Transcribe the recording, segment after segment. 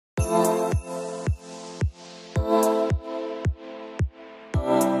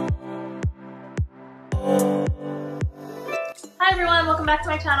welcome back to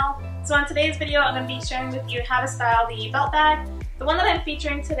my channel. So on today's video I'm going to be sharing with you how to style the belt bag. The one that I'm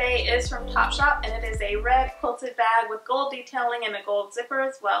featuring today is from Topshop, and it is a red quilted bag with gold detailing and a gold zipper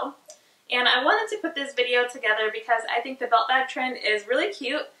as well. And I wanted to put this video together because I think the belt bag trend is really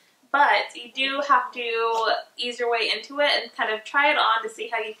cute, but you do have to ease your way into it and kind of try it on to see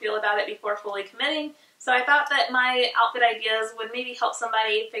how you feel about it before fully committing. So I thought that my outfit ideas would maybe help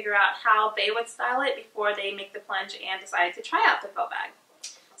somebody figure out how they would style it before they make the plunge and decide to try out the belt bag.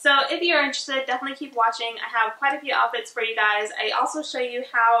 So if you're interested, definitely keep watching. I have quite a few outfits for you guys. I also show you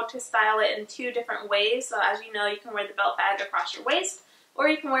how to style it in two different ways. So as you know, you can wear the belt bag across your waist, or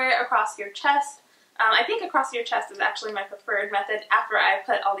you can wear it across your chest. I think across your chest is actually my preferred method after I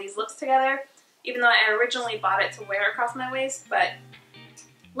put all these looks together, even though I originally bought it to wear across my waist. But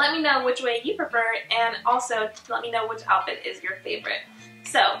let me know which way you prefer, and also let me know which outfit is your favorite.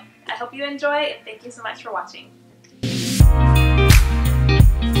 So I hope you enjoy, and thank you so much for watching.